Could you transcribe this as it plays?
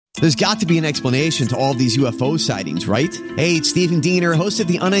There's got to be an explanation to all of these UFO sightings, right? Hey, it's Stephen Diener, host of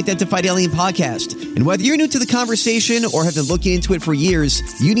the Unidentified Alien Podcast. And whether you're new to the conversation or have been looking into it for years,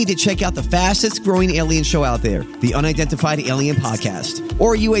 you need to check out the fastest growing alien show out there, the Unidentified Alien Podcast,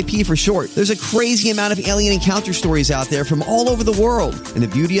 or UAP for short. There's a crazy amount of alien encounter stories out there from all over the world. And the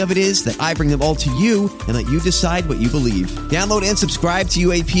beauty of it is that I bring them all to you and let you decide what you believe. Download and subscribe to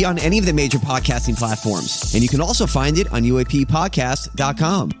UAP on any of the major podcasting platforms. And you can also find it on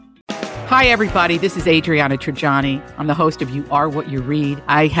UAPpodcast.com. Hi, everybody. This is Adriana Trajani. I'm the host of You Are What You Read.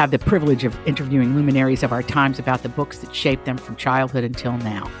 I have the privilege of interviewing luminaries of our times about the books that shaped them from childhood until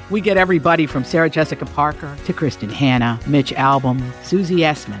now. We get everybody from Sarah Jessica Parker to Kristen Hanna, Mitch Albom, Susie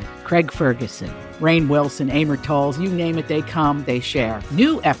Essman, Craig Ferguson, Rainn Wilson, Amor Tolls, you name it, they come, they share.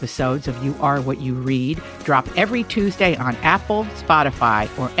 New episodes of You Are What You Read drop every Tuesday on Apple, Spotify,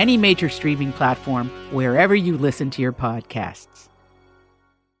 or any major streaming platform wherever you listen to your podcasts.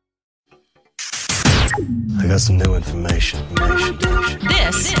 I got some new information.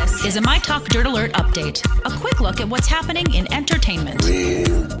 This is a My Talk Dirt Alert update. A quick look at what's happening in entertainment.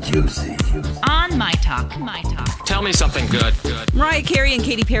 Real juicy. On My Talk. Tell me something good. Mariah Carey and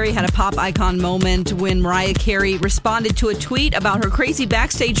Katy Perry had a pop icon moment when Mariah Carey responded to a tweet about her crazy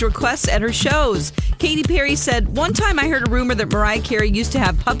backstage requests at her shows. Katy Perry said, "One time I heard a rumor that Mariah Carey used to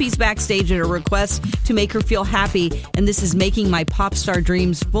have puppies backstage at her request to make her feel happy, and this is making my pop star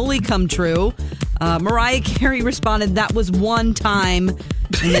dreams fully come true." Mariah Carey responded, "That was one time,"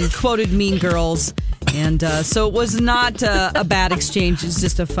 and then quoted Mean Girls. And so it was not a bad exchange. It's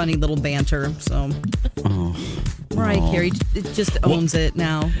just a funny little banter. So Mariah Carey just owns it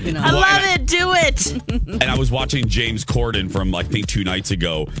now. You know, I love it. Do it. And I was watching James Corden from, I think, 2 nights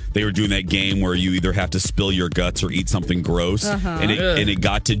ago. They were doing that game where you either have to spill your guts or eat something gross. And it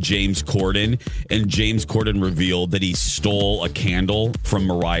got to James Corden. And James Corden revealed that he stole a candle from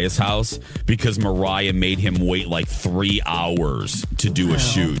Mariah's house because Mariah made him wait like 3 hours to do a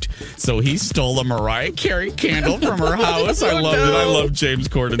shoot. So he stole a Mariah Carey candle from her house. I loved it. I love James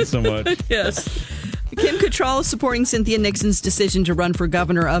Corden so much. Yes. Kim Cattrall is supporting Cynthia Nixon's decision to run for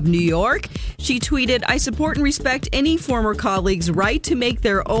governor of New York. She tweeted, "I support and respect any former colleague's right to make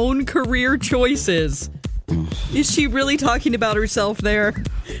their own career choices." Is she really talking about herself there?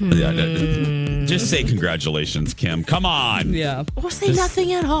 Just say congratulations, Kim. Come on. Yeah. Or say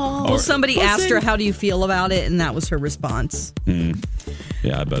nothing at all. Well, somebody asked her, "How do you feel about it?" And that was her response.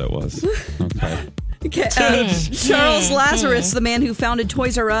 Yeah, I bet it was. Okay. Charles Lazarus, the man who founded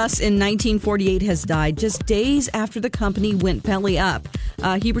Toys R Us in 1948, has died just days after the company went belly up.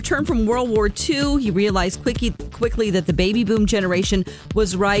 He returned from World War II. He realized quickly that the baby boom generation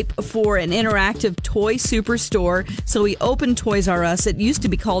was ripe for an interactive toy superstore, so he opened Toys R Us. It used to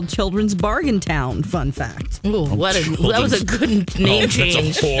be called Children's Bargain Town. Fun fact. Ooh, that was a good name change.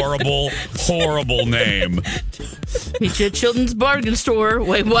 That's a horrible name. Meet you at Children's Bargain Store.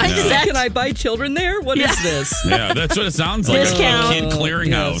 Wait, what is that? Can I buy children there? What is this? Yeah, that's what it sounds like. Discount. A kid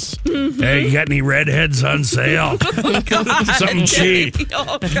clearinghouse. Yes. Hey, you got any redheads on sale? Something cheap.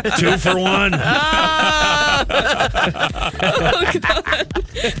 2 for 1.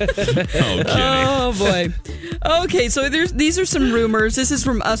 Oh, boy. Okay, so these are some rumors. This is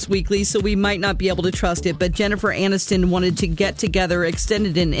from Us Weekly, so we might not be able to trust it, but Jennifer Aniston wanted to get together,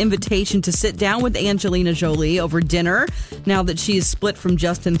 extended an invitation to sit down with Angelina Jolie over dinner now that she is split from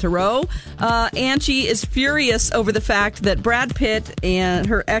Justin Theroux. And she is furious over the fact that Brad Pitt and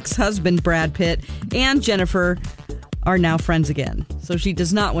her ex-husband Brad Pitt and Jennifer are now friends again. So she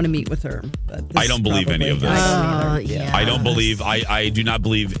does not want to meet with her. But I don't believe any of this. I do not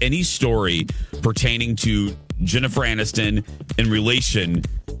believe any story pertaining to Jennifer Aniston in relation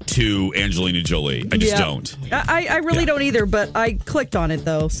to Angelina Jolie. I just don't. I really don't either, but I clicked on it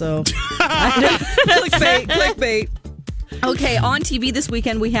though, so clickbait. Okay, on TV this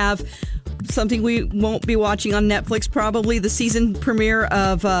weekend we have something we won't be watching on Netflix, probably the season premiere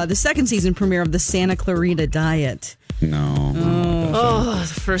of the second season premiere of the Santa Clarita Diet. No. The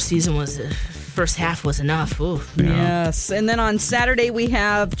first half was enough. Ooh. Yeah. Yes. And then on Saturday, we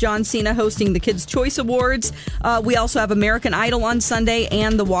have John Cena hosting the Kids' Choice Awards. We also have American Idol on Sunday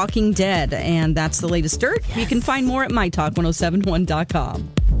and The Walking Dead. And that's the latest dirt. Yes. You can find more at mytalk1071.com.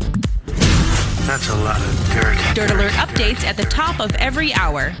 That's a lot of dirt. Dirt Alert updates at the top of every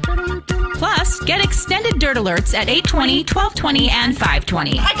hour. Plus, get extended Dirt Alerts at 8:20, 12:20, and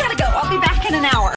 5:20. I gotta go. I'll be back in an hour.